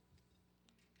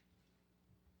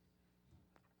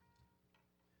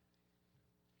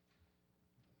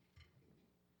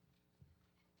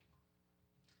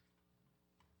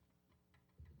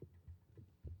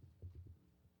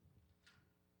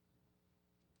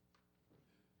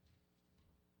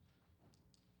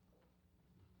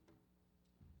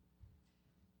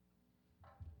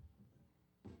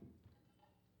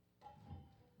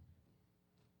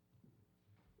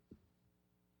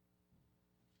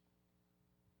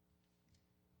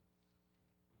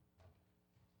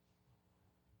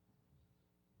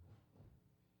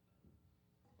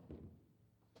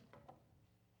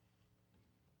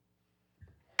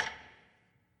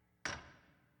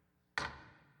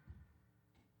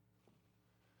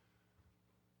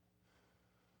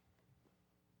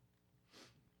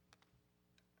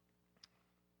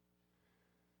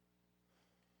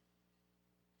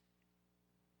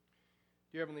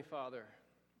Dear Heavenly Father,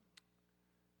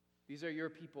 these are your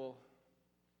people.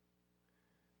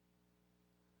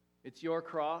 It's your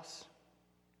cross,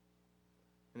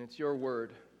 and it's your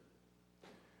word.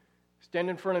 Stand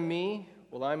in front of me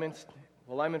while I'm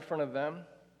in front of them,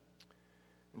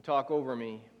 and talk over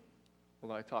me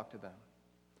while I talk to them.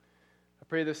 I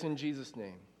pray this in Jesus'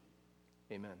 name.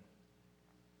 Amen.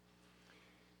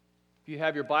 If you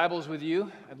have your Bibles with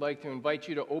you, I'd like to invite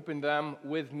you to open them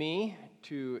with me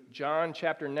to John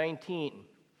chapter 19.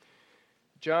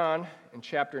 John in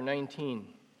chapter 19.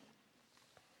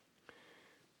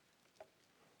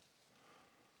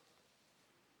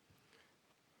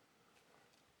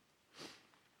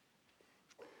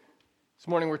 This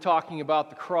morning we're talking about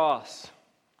the cross,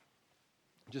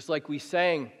 just like we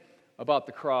sang about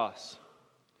the cross.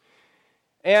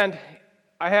 And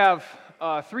I have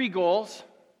three goals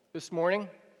this morning.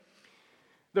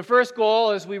 The first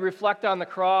goal, as we reflect on the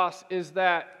cross, is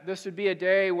that this would be a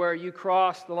day where you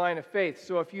cross the line of faith.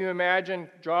 So if you imagine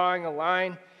drawing a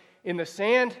line in the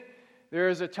sand, there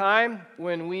is a time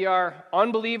when we are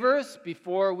unbelievers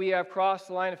before we have crossed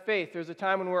the line of faith. There's a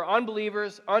time when we're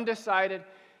unbelievers, undecided,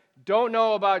 don't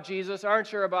know about Jesus, aren't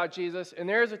sure about Jesus, and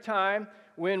there's a time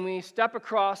when we step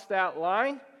across that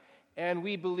line and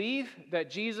we believe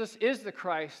that Jesus is the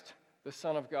Christ, the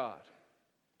Son of God.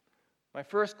 My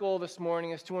first goal this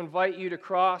morning is to invite you to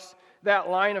cross that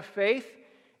line of faith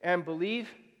and believe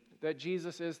that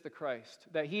Jesus is the Christ,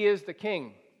 that He is the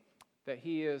King, that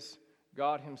He is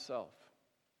God Himself.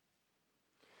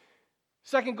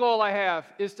 Second goal I have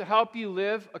is to help you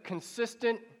live a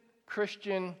consistent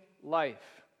Christian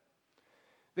life.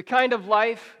 The kind of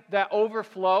life that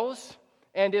overflows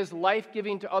and is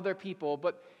life-giving to other people.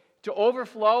 But to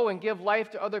overflow and give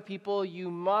life to other people, you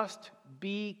must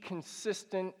be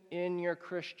consistent in your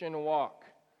Christian walk.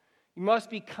 You must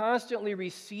be constantly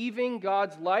receiving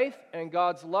God's life and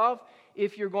God's love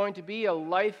if you're going to be a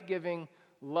life-giving,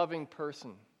 loving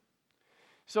person.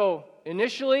 So,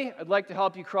 initially, I'd like to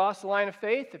help you cross the line of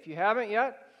faith. If you haven't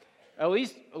yet, at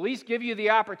least give you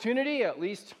the opportunity, at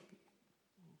least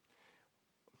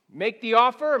make the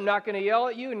offer. I'm not going to yell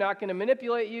at you, not going to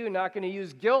manipulate you, not going to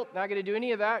use guilt, not going to do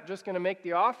any of that. Just going to make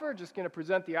the offer, just going to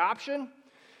present the option.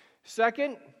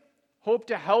 Second, hope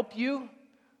to help you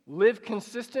live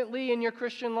consistently in your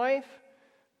Christian life.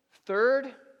 Third,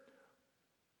 I'm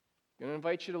going to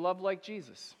invite you to love like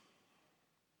Jesus.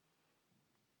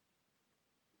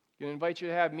 I'm going to invite you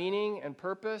to have meaning and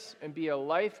purpose and be a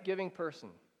life-giving person.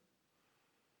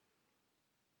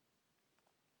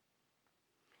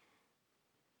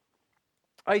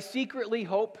 I secretly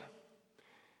hope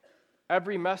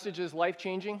every message is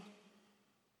life-changing.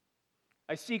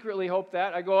 I secretly hope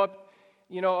that. I go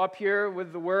up here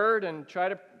with the Word and try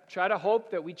to hope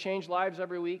that we change lives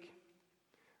every week.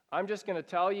 I'm just going to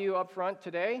tell you up front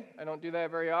today, I don't do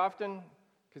that very often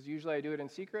because usually I do it in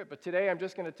secret, but today I'm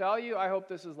just going to tell you, I hope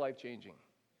this is life-changing.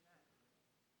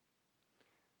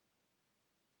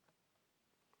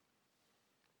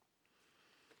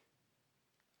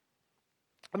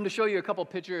 I'm going to show you a couple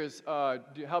pictures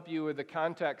to help you with the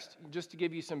context, just to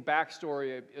give you some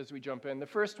backstory as we jump in. The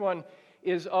first one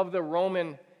is of the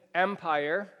Roman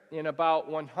Empire in about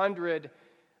 100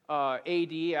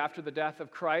 AD, after the death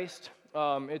of Christ.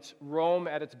 It's Rome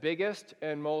at its biggest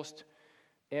and most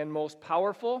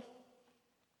powerful.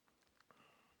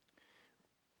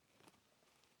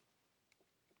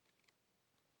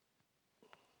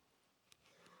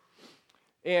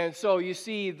 And so you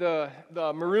see the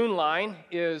maroon line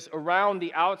is around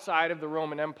the outside of the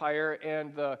Roman Empire,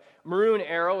 and the maroon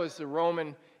arrow is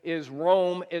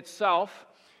Rome itself.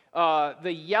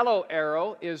 The yellow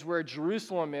arrow is where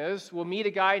Jerusalem is. We'll meet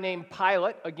a guy named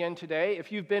Pilate again today.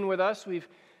 If you've been with us, we've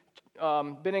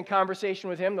been in conversation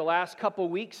with him the last couple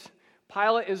weeks.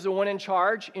 Pilate is the one in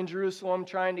charge in Jerusalem,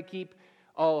 trying to keep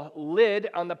a lid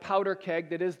on the powder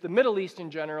keg that is the Middle East in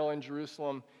general, and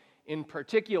Jerusalem in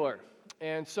particular.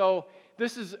 And so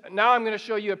now I'm going to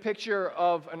show you a picture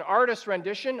of an artist's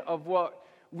rendition of what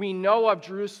we know of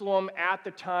Jerusalem at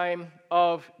the time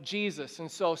of Jesus.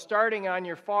 And so starting on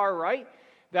your far right,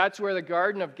 that's where the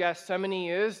Garden of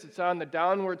Gethsemane is. It's on the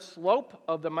downward slope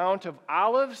of the Mount of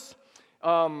Olives,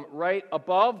 right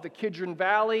above the Kidron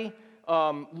Valley,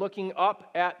 looking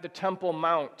up at the Temple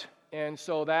Mount. And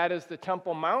so that is the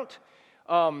Temple Mount.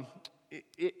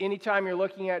 Anytime you're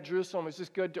looking at Jerusalem, it's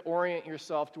just good to orient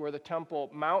yourself to where the Temple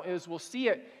Mount is. We'll see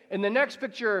it in the next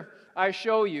picture I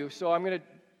show you. So I'm going to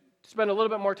spend a little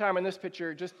bit more time on this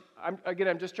picture.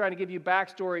 I'm just trying to give you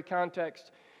backstory,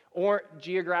 context, or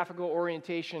geographical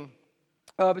orientation.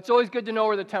 But it's always good to know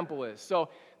where the temple is. So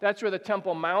that's where the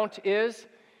Temple Mount is.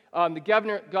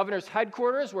 The governor's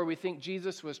headquarters, where we think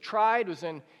Jesus was tried, was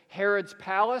in Herod's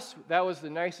palace. That was the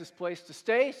nicest place to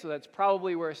stay, so that's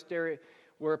probably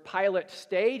where Pilate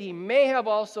stayed. He may have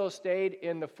also stayed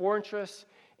in the Fortress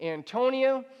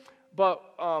Antonia, but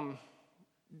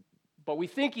we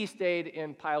think he stayed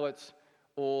in Pilate's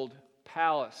old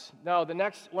palace. Now, the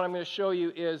next one I'm going to show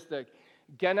you is the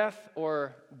Geneth,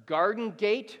 or Garden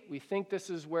Gate. We think this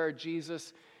is where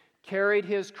Jesus carried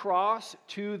his cross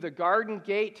to the Garden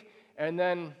Gate and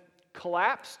then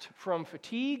collapsed from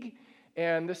fatigue,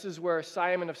 and this is where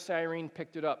Simon of Cyrene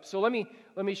picked it up. So let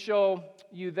me show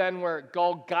you then where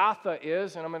Golgotha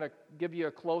is, and I'm going to give you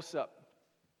a close-up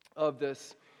of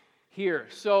this here.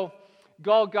 So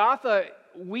Golgotha,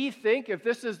 we think, if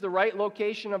this is the right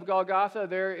location of Golgotha,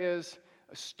 there is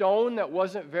a stone that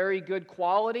wasn't very good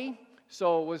quality,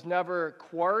 so it was never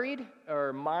quarried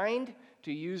or mined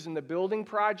to use in the building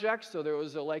project. So there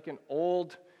was like an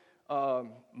old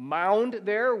mound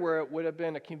there where it would have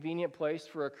been a convenient place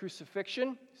for a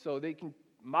crucifixion. So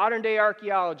modern day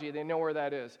archaeology, they know where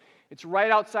that is. It's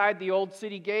right outside the old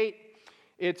city gate.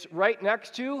 It's right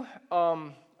next to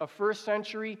a first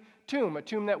century tomb, a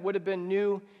tomb that would have been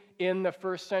new in the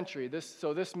first century.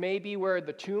 This may be where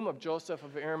the tomb of Joseph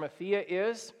of Arimathea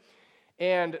is.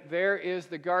 And there is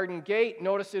the Garden Gate.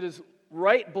 Notice it is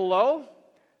right below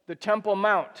the Temple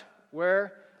Mount,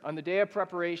 where on the day of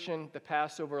preparation, the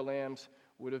Passover lambs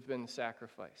would have been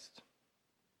sacrificed.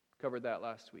 Covered that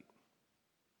last week.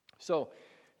 So,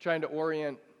 trying to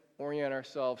orient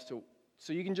ourselves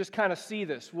so you can just kind of see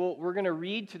this. We're going to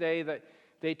read today that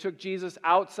they took Jesus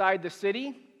outside the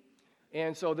city,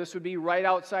 and so this would be right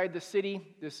outside the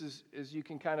city. This is, as you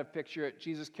can kind of picture it,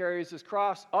 Jesus carries his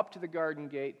cross up to the Garden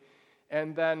Gate,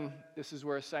 and then this is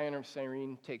where Simon of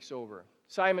Cyrene takes over.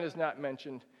 Simon is not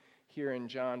mentioned here in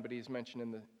John, but he's mentioned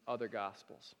in the other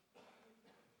Gospels.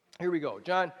 Here we go.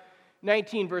 John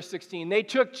 19, verse 16. They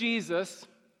took Jesus,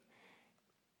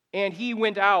 and he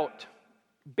went out,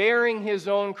 bearing his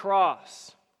own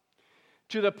cross,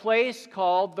 to the place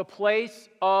called the place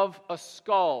of a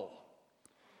skull,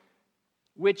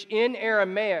 which in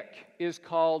Aramaic is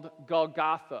called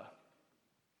Golgotha.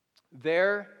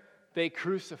 There they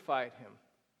crucified him.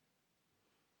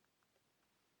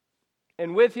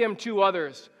 And with him 2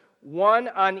 others, one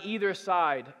on either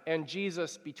side, and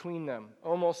Jesus between them.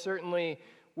 Almost certainly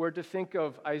we're to think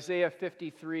of Isaiah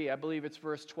 53, I believe it's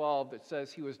verse 12, that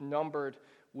says he was numbered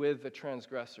with the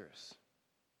transgressors.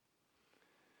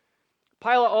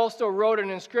 Pilate also wrote an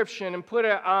inscription and put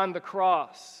it on the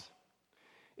cross.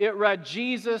 It read,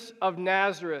 Jesus of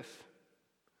Nazareth.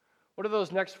 What are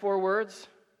those next 4 words?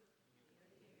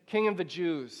 King of the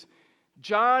Jews.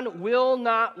 John will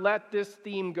not let this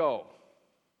theme go.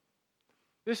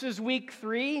 This is week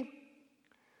 3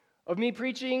 of me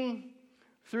preaching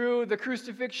through the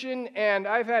crucifixion, and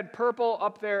I've had purple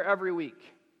up there every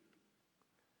week.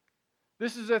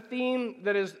 This is a theme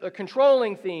that is a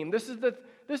controlling theme. This is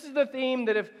the theme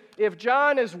that if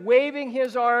John is waving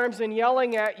his arms and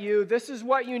yelling at you, this is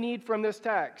what you need from this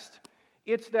text.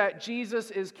 It's that Jesus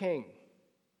is king.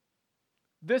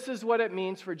 This is what it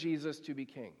means for Jesus to be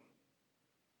king.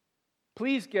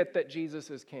 Please get that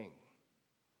Jesus is king.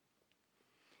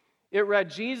 It read,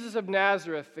 Jesus of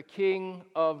Nazareth, the King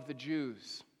of the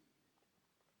Jews.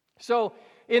 So,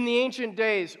 in the ancient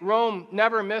days, Rome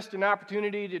never missed an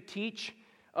opportunity to teach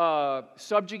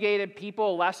subjugated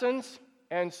people lessons.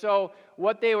 And so,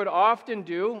 what they would often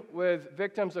do with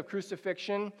victims of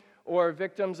crucifixion or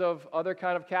victims of other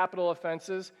kind of capital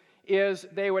offenses is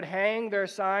they would hang their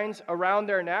signs around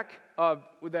their neck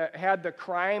that had the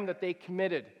crime that they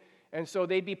committed. And so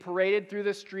they'd be paraded through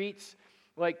the streets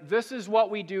like, this is what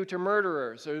we do to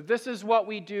murderers, or this is what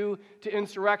we do to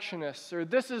insurrectionists, or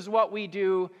this is what we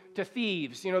do to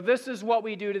thieves. This is what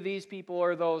we do to these people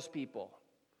or those people.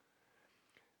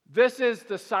 This is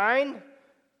the sign.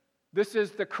 This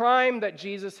is the crime that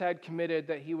Jesus had committed,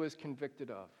 that he was convicted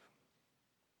of.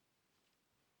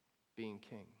 Being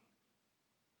king.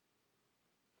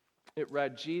 It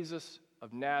read, Jesus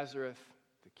of Nazareth,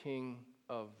 the King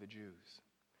of the Jews.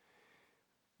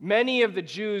 Many of the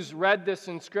Jews read this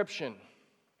inscription,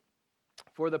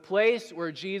 for the place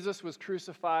where Jesus was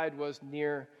crucified was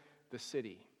near the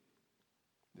city.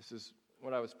 This is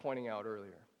what I was pointing out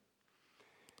earlier.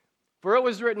 For it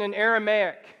was written in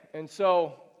Aramaic, and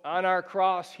so on our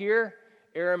cross here,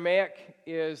 Aramaic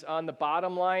is on the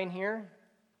bottom line here.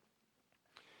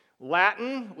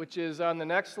 Latin, which is on the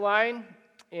next line,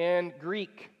 and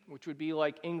Greek, which would be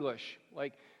like English.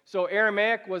 So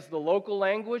Aramaic was the local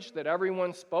language that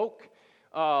everyone spoke.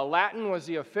 Latin was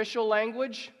the official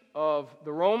language of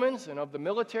the Romans and of the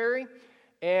military.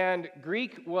 And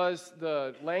Greek was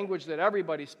the language that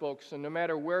everybody spoke, so no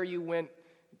matter where you went,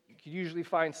 you could usually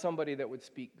find somebody that would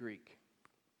speak Greek.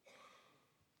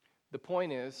 The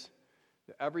point is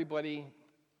that everybody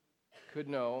could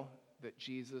know that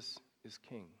Jesus is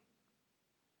king.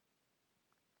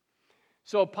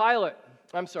 So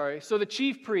the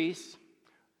chief priests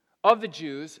of the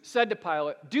Jews said to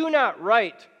Pilate, "Do not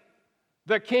write,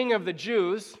 'The King of the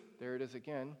Jews,'" there it is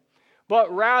again,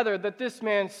 "but rather that this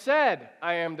man said,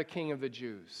 'I am the King of the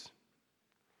Jews.'"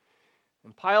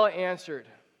 And Pilate answered,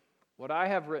 "What I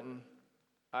have written,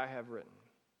 I have written."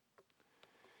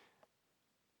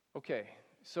 Okay,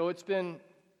 so it's been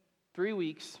 3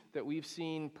 weeks that we've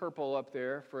seen purple up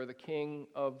there for the King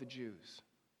of the Jews.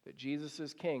 That Jesus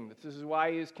is king. That this is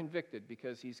why he is convicted,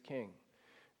 because he's king.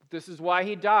 That this is why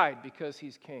he died, because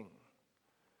he's king.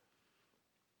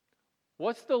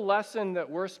 What's the lesson that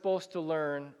we're supposed to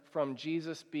learn from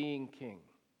Jesus being king?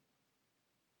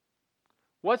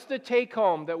 What's the take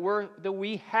home that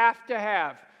we have to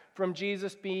have from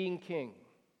Jesus being king?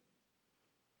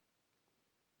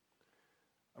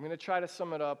 I'm going to try to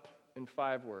sum it up in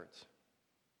 5 words.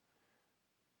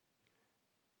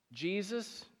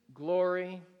 Jesus'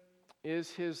 glory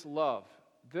is his love.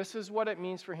 This is what it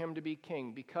means for him to be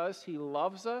king. Because he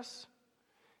loves us,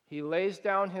 he lays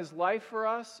down his life for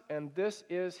us, and this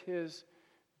is his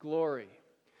glory.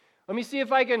 Let me see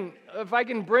if I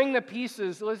can bring the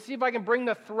pieces, let's see if I can bring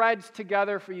the threads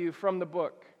together for you from the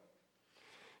book.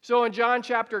 So in John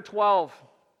chapter 12,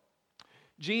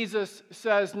 Jesus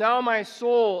says, "Now my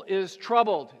soul is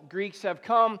troubled." Greeks have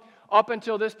come. Up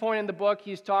until this point in the book,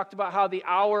 he's talked about how the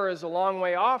hour is a long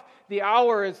way off. The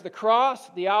hour is the cross.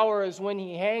 The hour is when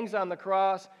he hangs on the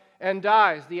cross and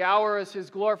dies. The hour is his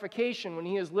glorification, when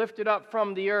he is lifted up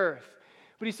from the earth.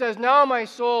 But he says, "Now my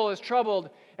soul is troubled,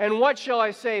 and what shall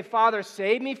I say? Father,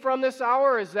 save me from this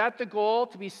hour?" Is that the goal,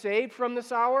 to be saved from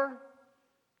this hour?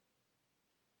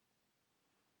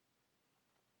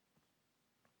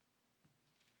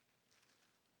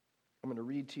 I'm going to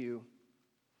read to you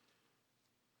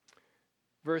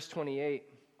verse 28.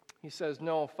 He says,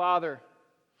 "No, Father,"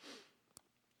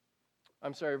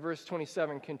 verse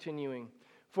 27 continuing,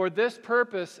 "For this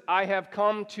purpose I have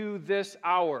come to this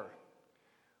hour."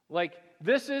 Like,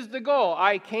 this is the goal.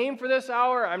 I came for this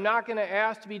hour. I'm not going to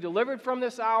ask to be delivered from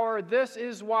this hour. This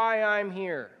is why I'm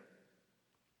here.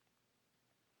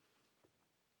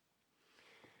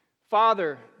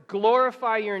 "Father,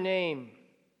 glorify your name."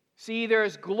 See,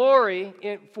 there's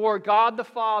glory for God the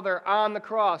Father on the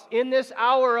cross. In this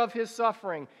hour of his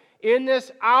suffering, in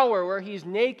this hour where he's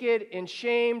naked and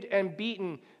shamed and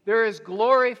beaten, there is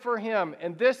glory for him.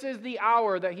 And this is the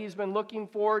hour that he's been looking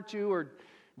forward to or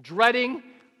dreading,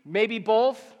 maybe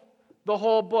both, the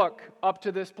whole book up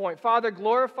to this point. "Father,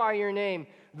 glorify your name."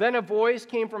 Then a voice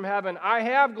came from heaven, "I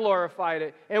have glorified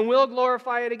it and will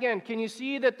glorify it again." Can you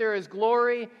see that there is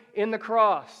glory in the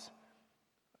cross?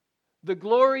 The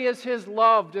glory is his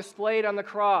love displayed on the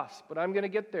cross, but I'm going to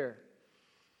get there.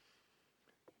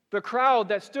 The crowd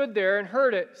that stood there and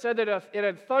heard it said that it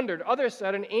had thundered. Others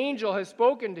said, "An angel has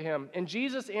spoken to him." And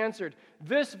Jesus answered,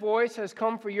 "This voice has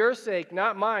come for your sake,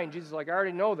 not mine." Jesus is like, "I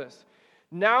already know this.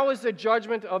 Now is the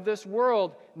judgment of this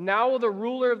world. Now will the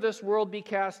ruler of this world be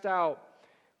cast out."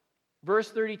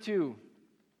 Verse 32.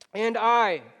 "And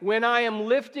I, when I am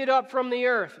lifted up from the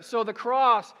earth," so the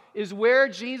cross is where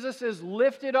Jesus is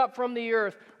lifted up from the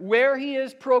earth, where he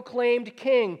is proclaimed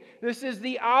king. This is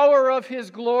the hour of his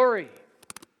glory.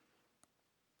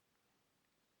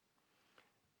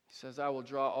 He says, "I will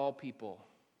draw all people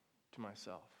to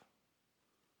myself."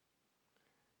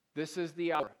 This is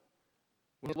the hour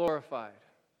when he's glorified,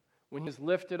 when he's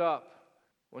lifted up,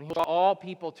 when he'll draw all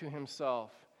people to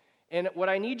himself. And what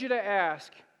I need you to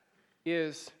ask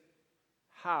is,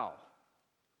 how?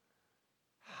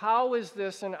 How is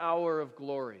this an hour of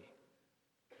glory?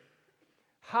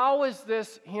 How is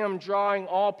this him drawing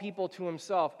all people to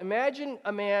himself? Imagine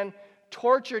a man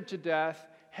tortured to death,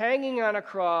 hanging on a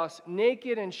cross,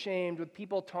 naked and shamed, with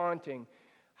people taunting.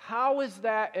 How is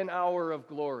that an hour of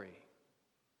glory?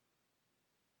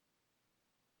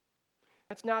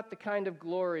 That's not the kind of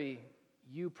glory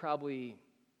you probably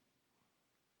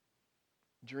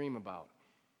dream about.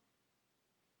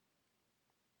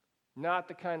 Not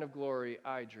the kind of glory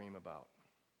I dream about.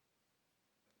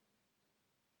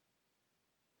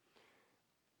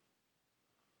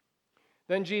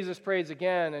 Then Jesus prays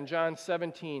again in John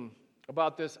 17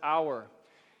 about this hour.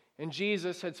 And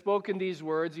Jesus had spoken these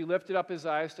words. He lifted up his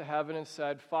eyes to heaven and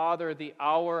said, "Father, the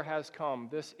hour has come."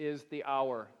 This is the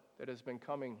hour that has been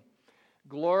coming.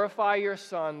 "Glorify your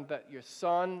Son, that your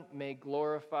Son may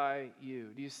glorify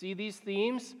you." Do you see these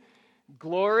themes?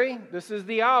 Glory, this is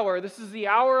the hour. This is the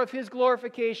hour of his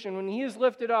glorification, when he is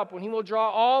lifted up, when he will draw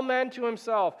all men to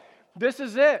himself. This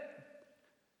is it.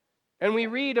 And we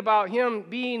read about him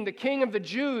being the King of the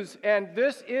Jews, and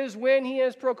this is when he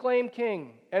is proclaimed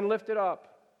king and lifted up.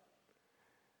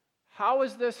 How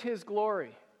is this his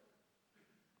glory?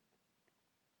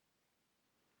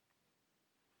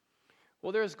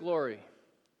 Well, there's glory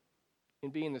in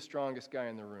being the strongest guy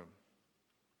in the room.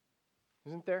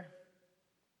 Isn't there?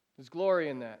 There's glory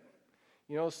in that.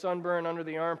 You know, sunburn under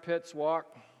the armpits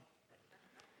walk.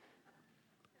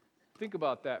 Think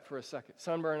about that for a second.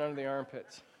 Sunburn under the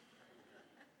armpits.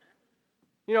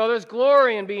 You know, there's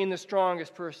glory in being the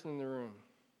strongest person in the room.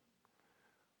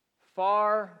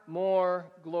 Far more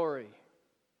glory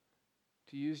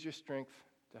to use your strength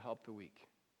to help the weak.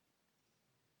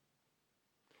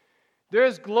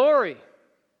 There's glory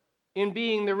in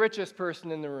being the richest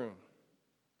person in the room.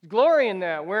 Glory in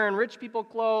that, wearing rich people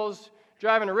clothes,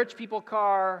 driving a rich people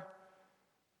car,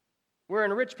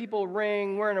 wearing a rich people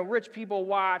ring, wearing a rich people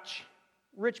watch,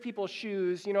 rich people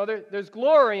shoes. You know, there's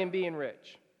glory in being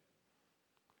rich.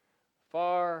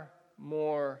 Far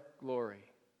more glory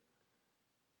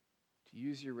to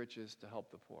use your riches to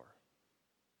help the poor.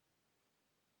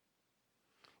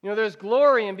 You know, there's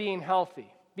glory in being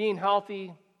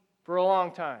healthy for a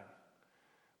long time.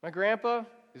 My grandpa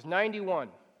is 91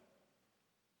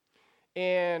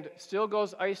 and still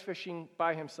goes ice fishing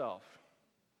by himself.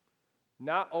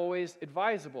 Not always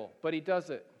advisable, but he does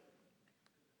it.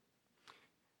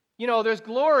 You know, there's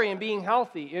glory in being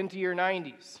healthy into your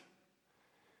 90s.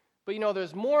 But you know,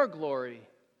 there's more glory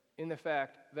in the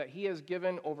fact that he has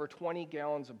given over 20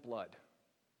 gallons of blood.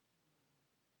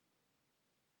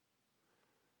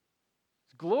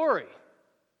 It's glory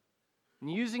in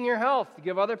using your health to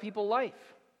give other people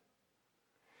life.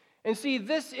 And see,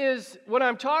 this is what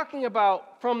I'm talking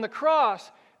about from the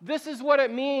cross. This is what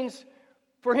it means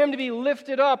for him to be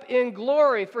lifted up in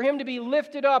glory, for him to be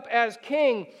lifted up as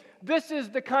king. This is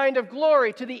the kind of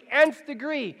glory to the nth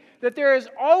degree, that there is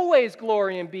always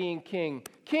glory in being king.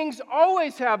 Kings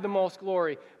always have the most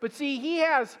glory. But see, he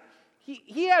has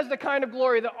the kind of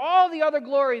glory that all the other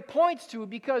glory points to,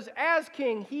 because as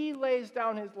king, he lays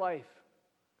down his life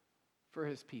for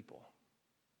his people.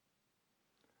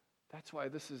 That's why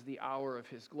this is the hour of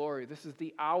his glory. This is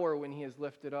the hour when he is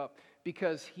lifted up,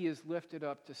 because he is lifted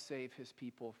up to save his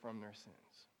people from their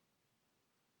sins.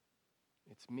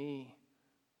 It's me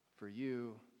for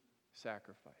you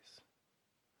sacrifice.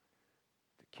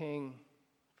 The king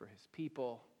for his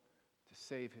people to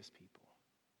save his people.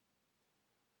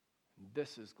 And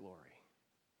this is glory.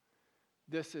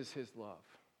 This is his love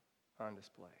on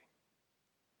display.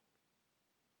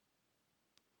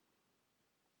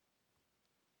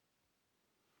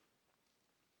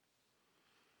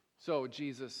 So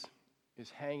Jesus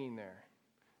is hanging there.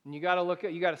 And you got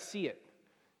to see it.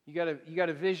 You got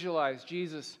to visualize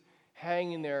Jesus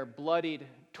hanging there, bloodied,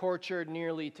 tortured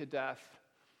nearly to death,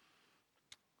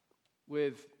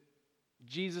 with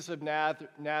Jesus of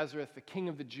Nazareth, the King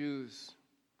of the Jews,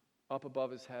 up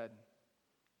above his head.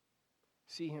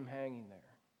 See him hanging there.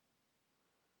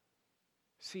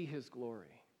 See his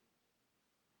glory.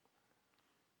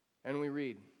 And we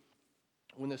read,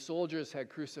 when the soldiers had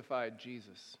crucified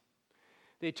Jesus,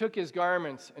 they took his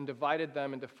garments and divided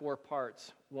them into 4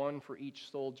 parts, one for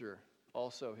each soldier,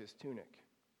 also his tunic.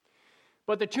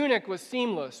 But the tunic was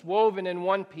seamless, woven in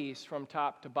one piece from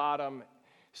top to bottom.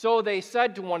 So they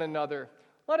said to one another,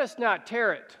 "Let us not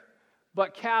tear it,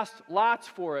 but cast lots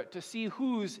for it to see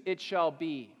whose it shall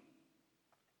be."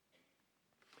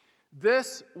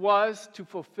 This was to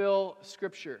fulfill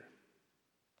Scripture.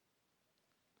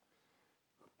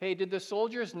 Hey, did the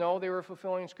soldiers know they were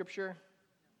fulfilling Scripture?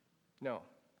 No.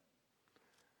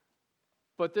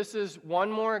 But this is one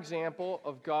more example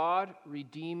of God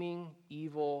redeeming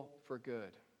evil for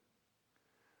good.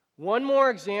 One more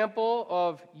example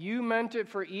of you meant it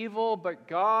for evil, but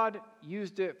God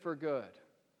used it for good.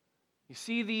 You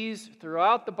see these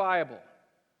throughout the Bible.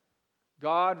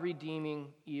 God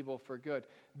redeeming evil for good.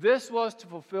 This was to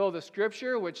fulfill the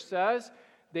Scripture which says,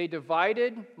 "They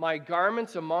divided my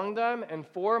garments among them, and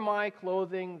for my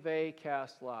clothing they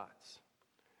cast lots."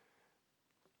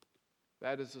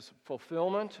 That is a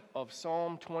fulfillment of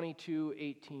Psalm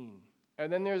 22:18.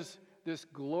 And then there's this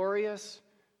glorious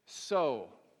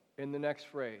 "so" in the next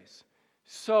phrase.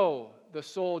 So the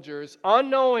soldiers,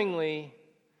 unknowingly,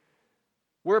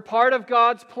 were part of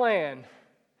God's plan,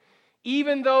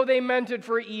 even though they meant it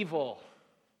for evil.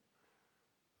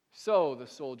 So the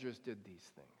soldiers did these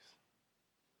things.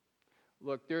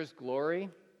 Look, there's glory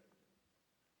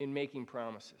in making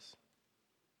promises.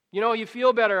 You know, you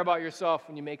feel better about yourself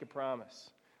when you make a promise.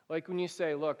 Like when you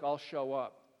say, look, I'll show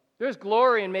up. There's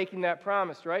glory in making that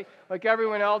promise, right? Like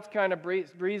everyone else kind of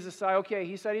breathes aside. Okay,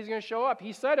 he said he's going to show up.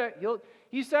 He said it.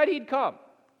 He said he'd come.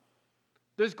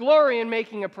 There's glory in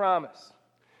making a promise.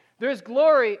 There's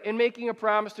glory in making a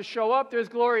promise to show up. There's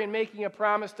glory in making a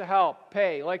promise to help,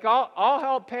 pay. Like, I'll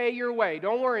help pay your way.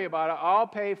 Don't worry about it. I'll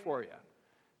pay for you.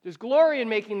 There's glory in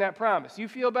making that promise. You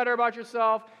feel better about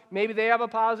yourself. Maybe they have a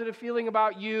positive feeling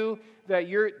about you, that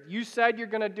you said you're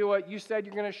going to do it. You said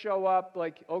you're going to show up.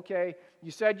 Like, okay, you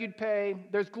said you'd pay.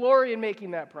 There's glory in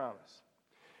making that promise.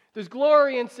 There's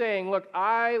glory in saying, look,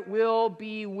 I will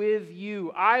be with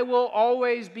you. I will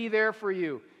always be there for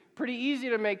you. Pretty easy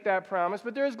to make that promise,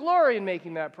 but there's glory in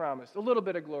making that promise. A little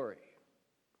bit of glory.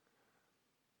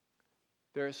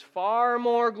 There's far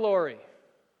more glory.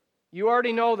 You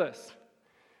already know this.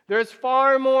 There's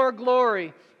far more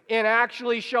glory in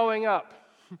actually showing up.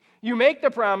 You make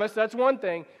the promise, that's one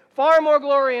thing. Far more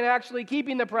glory in actually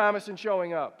keeping the promise and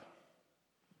showing up.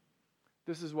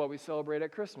 This is what we celebrate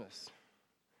at Christmas.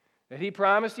 That he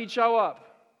promised he'd show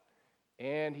up,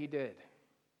 and he did.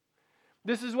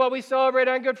 This is what we celebrate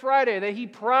on Good Friday, that he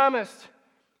promised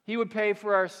he would pay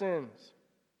for our sins.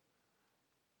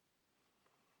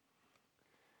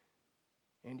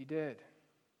 And he did.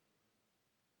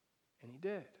 And he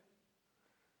did.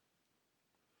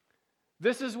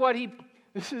 This is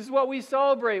what we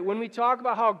celebrate when we talk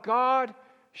about how God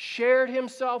shared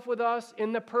himself with us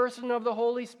in the person of the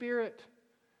Holy Spirit.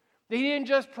 He didn't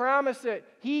just promise it.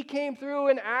 He came through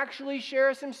and actually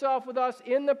shares himself with us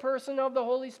in the person of the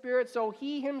Holy Spirit, so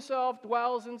he himself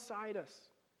dwells inside us.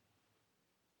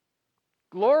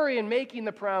 Glory in making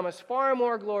the promise, far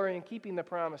more glory in keeping the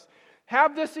promise.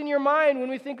 Have this in your mind when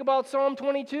we think about Psalm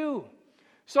 22.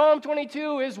 Psalm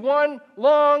 22 is one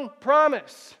long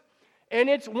promise, and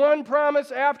it's one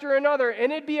promise after another,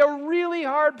 and it'd be a really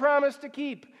hard promise to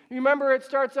keep. Remember, it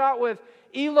starts out with,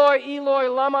 Eloi, Eloi,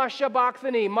 lama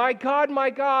sabachthani. My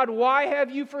God, why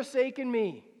have you forsaken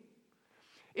me?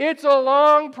 It's a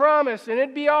long promise, and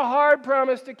it'd be a hard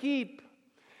promise to keep.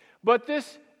 But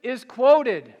this is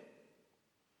quoted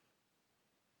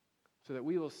so that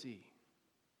we will see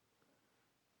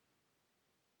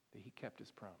that he kept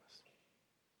his promise.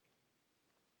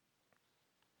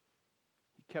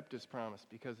 He kept his promise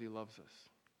because he loves us.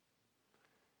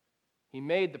 He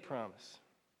made the promise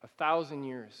 1,000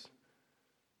 years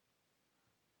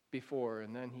before,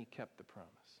 and then he kept the promise.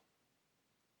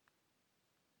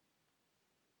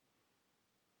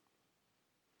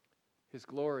 His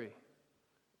glory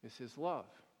is his love.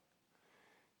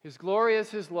 His glory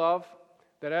is his love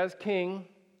that as king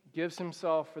gives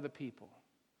himself for the people.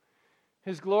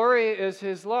 His glory is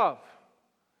his love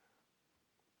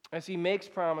as he makes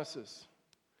promises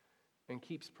and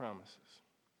keeps promises.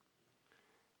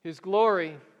 His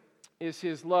glory is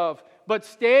his love. But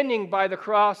standing by the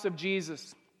cross of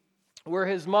Jesus were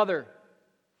his mother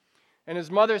and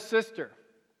his mother's sister,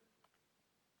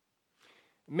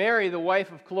 Mary, the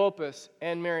wife of Clopas,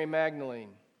 and Mary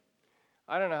Magdalene.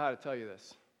 I don't know how to tell you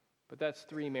this, but that's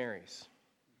 3 Marys.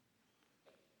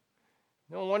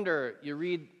 No wonder you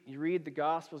read the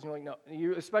Gospels and you're like,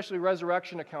 no, especially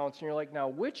resurrection accounts, and you're like, now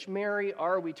which Mary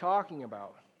are we talking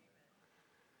about?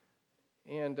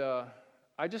 And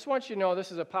I just want you to know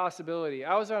this is a possibility.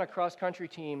 I was on a cross-country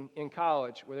team in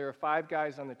college where there were 5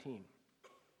 guys on the team.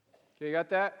 Okay, you got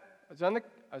that? I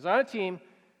was on a team,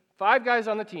 5 guys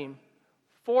on the team.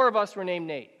 4 of us were named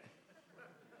Nate.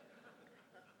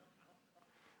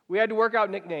 We had to work out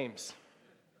nicknames.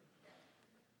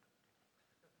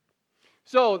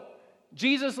 So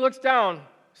Jesus looks down,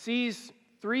 sees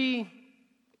 3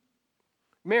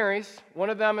 Marys. One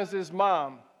of them is his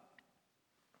mom.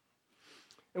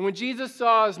 And when Jesus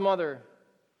saw his mother,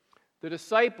 the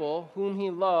disciple whom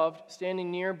he loved standing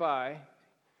nearby,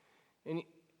 and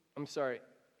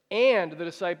the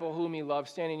disciple whom he loved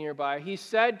standing nearby, he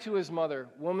said to his mother,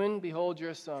 "Woman, behold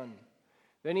your son."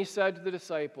 Then he said to the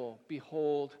disciple,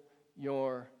 "Behold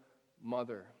your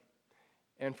mother."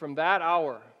 And from that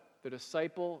hour, the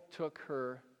disciple took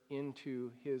her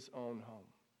into his own home.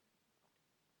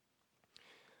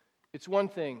 It's one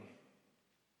thing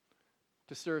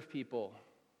to serve people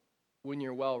when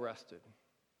you're well rested.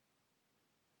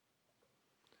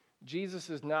 Jesus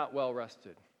is not well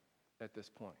rested at this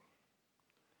point.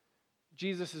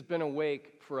 Jesus has been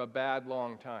awake for a bad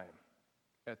long time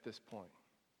at this point.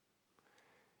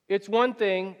 It's one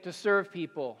thing to serve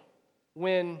people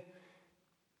when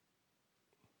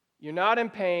you're not in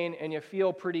pain and you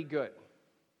feel pretty good.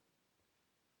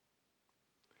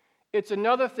 It's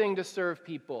another thing to serve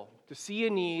people, to see a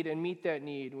need and meet that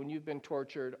need when you've been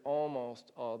tortured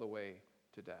almost all the way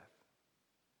to death.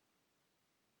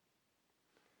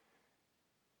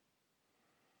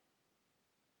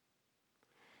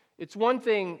 It's one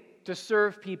thing to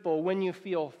serve people when you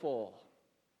feel full.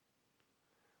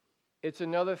 It's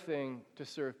another thing to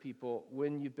serve people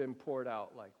when you've been poured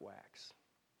out like wax.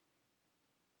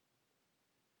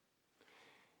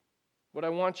 What I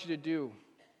want you to do,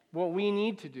 what we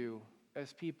need to do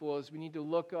as people, is we need to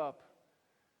look up,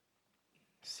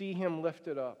 see him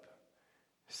lifted up,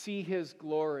 see his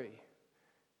glory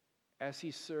as he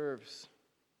serves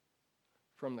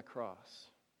from the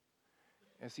cross,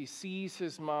 as he sees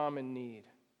his mom in need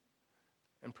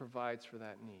and provides for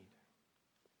that need.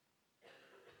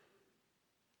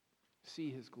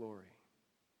 See his glory,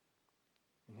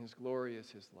 and his glory is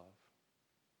his love.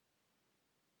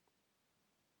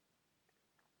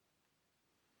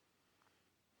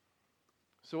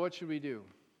 So what should we do?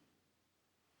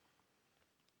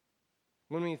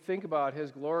 When we think about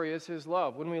his glory is his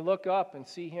love, when we look up and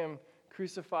see him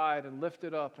crucified and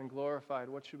lifted up and glorified,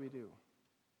 what should we do?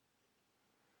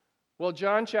 Well,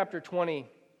 John chapter 20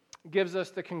 gives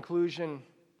us the conclusion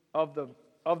of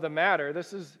the matter.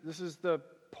 This is the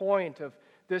point of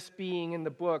this being in the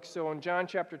book. So in John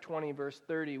chapter 20, verse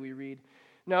 30, we read,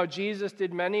 "Now Jesus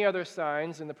did many other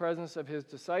signs in the presence of his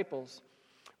disciples,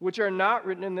 which are not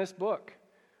written in this book.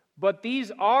 But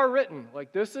these are written."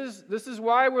 Like this is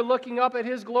why we're looking up at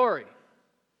his glory.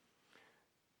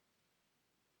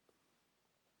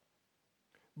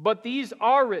 "But these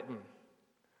are written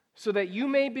so that you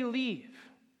may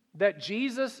believe that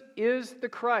Jesus is the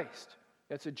Christ."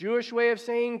 That's a Jewish way of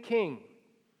saying king.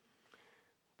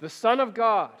 "The Son of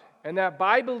God, and that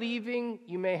by believing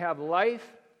you may have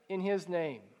life in his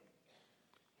name."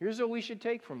 Here's what we should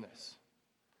take from this.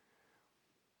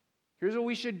 Here's what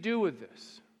we should do with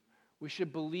this. We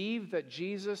should believe that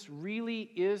Jesus really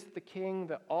is the king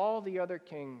that all the other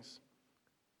kings,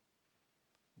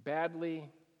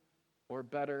 badly or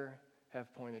better,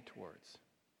 have pointed towards.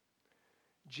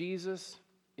 Jesus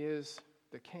is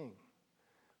the king.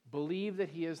 Believe that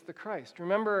he is the Christ.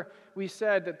 Remember, we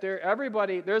said that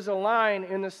there's a line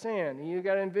in the sand. You've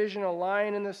got to envision a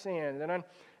line in the sand.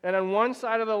 And on one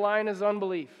side of the line is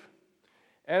unbelief.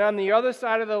 And on the other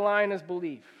side of the line is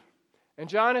belief. And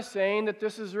John is saying that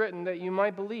this is written that you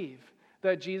might believe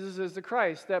that Jesus is the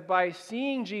Christ, that by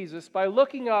seeing Jesus, by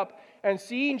looking up and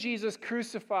seeing Jesus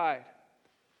crucified,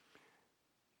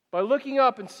 by looking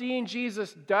up and seeing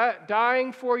Jesus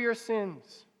dying for your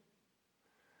sins,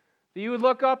 that you would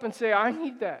look up and say, "I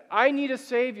need that. I need a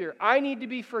Savior. I need to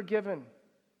be forgiven.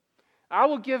 I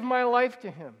will give my life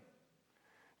to him."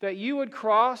 That you would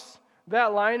cross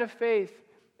that line of faith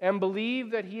and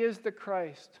believe that he is the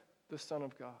Christ, the Son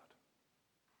of God.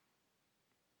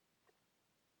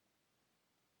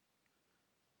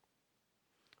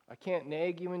 I can't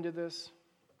nag you into this.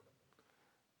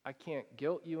 I can't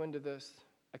guilt you into this.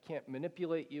 I can't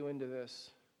manipulate you into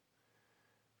this.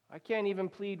 I can't even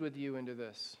plead with you into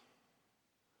this.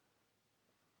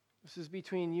 This is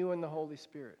between you and the Holy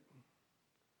Spirit.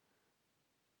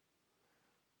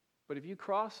 But if you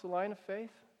cross the line of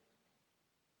faith,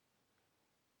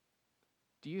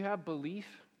 do you have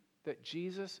belief that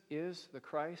Jesus is the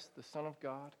Christ, the Son of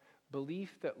God?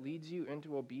 Belief that leads you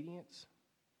into obedience?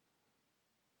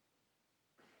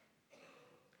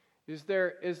 Is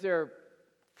there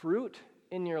fruit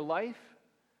in your life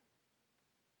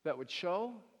that would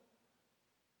show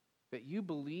that you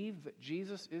believe that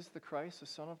Jesus is the Christ, the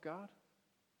Son of God?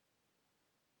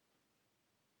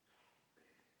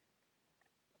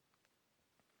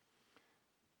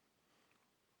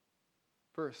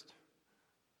 First,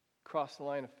 cross the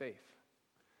line of faith.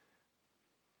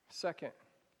 Second,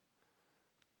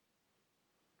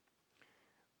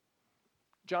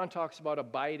 John talks about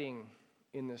abiding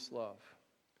in this love.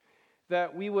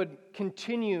 That we would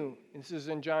continue, this is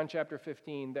in John chapter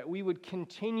 15, that we would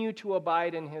continue to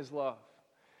abide in his love.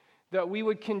 That we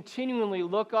would continually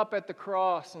look up at the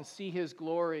cross and see his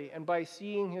glory, and by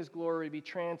seeing his glory be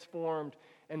transformed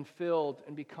and filled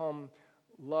and become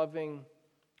loving,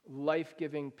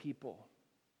 life-giving people.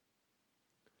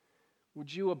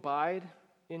 Would you abide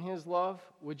in his love?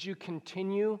 Would you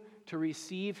continue to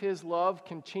receive his love,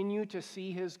 continue to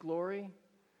see his glory?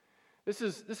 This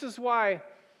is why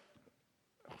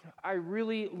I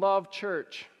really love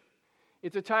church.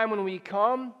 It's a time when we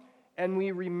come and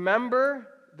we remember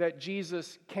that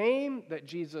Jesus came, that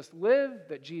Jesus lived,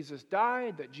 that Jesus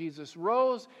died, that Jesus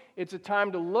rose. It's a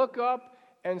time to look up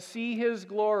and see his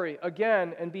glory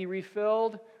again and be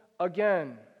refilled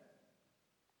again.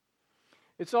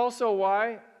 It's also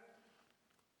why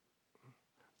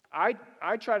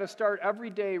I try to start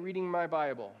every day reading my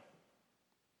Bible,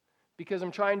 because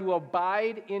I'm trying to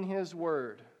abide in his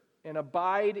word and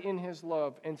abide in his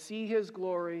love and see his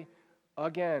glory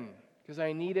again, because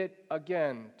I need it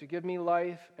again to give me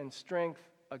life and strength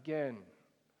again.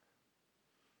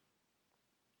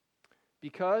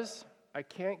 Because I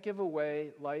can't give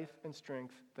away life and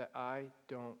strength that I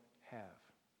don't have.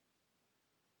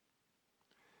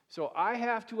 So I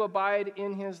have to abide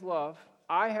in His love.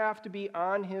 I have to be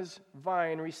on His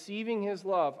vine, receiving His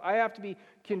love. I have to be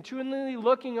continually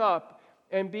looking up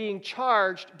and being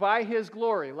charged by His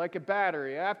glory like a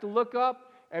battery. I have to look up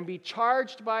and be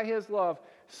charged by His love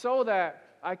so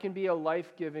that I can be a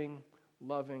life-giving,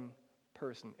 loving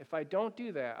person. If I don't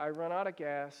do that, I run out of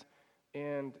gas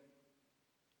and,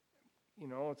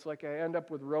 it's like I end up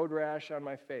with road rash on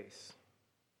my face.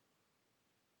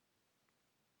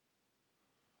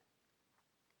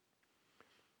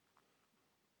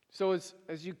 So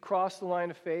as you cross the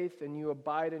line of faith and you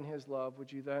abide in His love,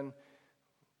 would you then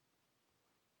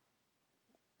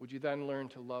learn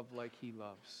to love like He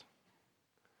loves?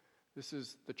 This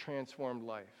is the transformed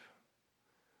life.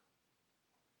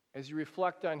 As you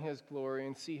reflect on His glory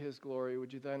and see His glory,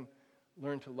 would you then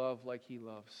learn to love like He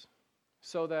loves?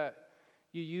 So that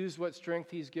you use what strength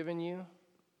He's given you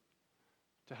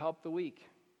to help the weak.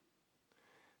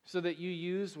 So that you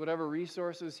use whatever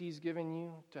resources He's given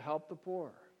you to help the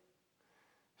poor.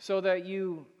 So that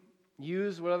you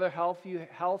use whatever health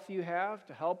you have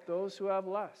to help those who have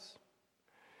less.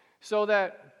 So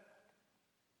that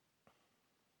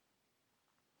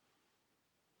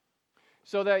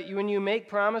when you make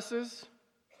promises,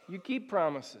 you keep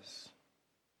promises.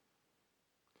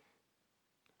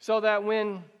 So that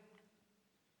when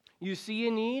you see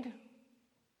a need,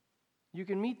 you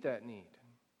can meet that need.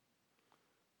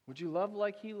 Would you love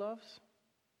like He loves?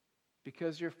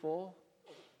 Because you're full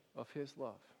of His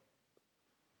love.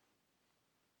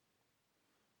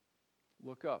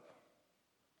 Look up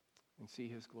and see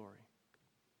His glory.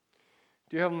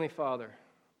 Dear Heavenly Father,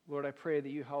 Lord, I pray that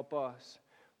you help us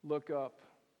look up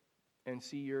and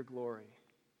see your glory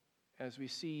as we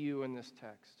see you in this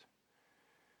text.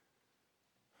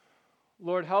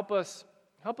 Lord, help us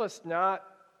not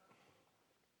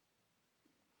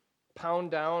pound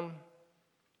down,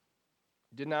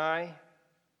 deny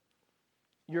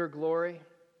your glory,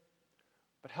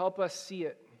 but help us see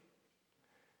it.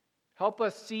 Help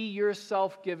us see your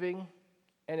self-giving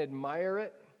and admire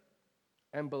it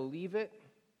and believe it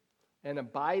and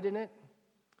abide in it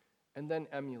and then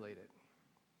emulate it.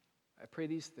 I pray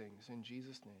these things in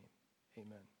Jesus' name.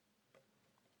 Amen.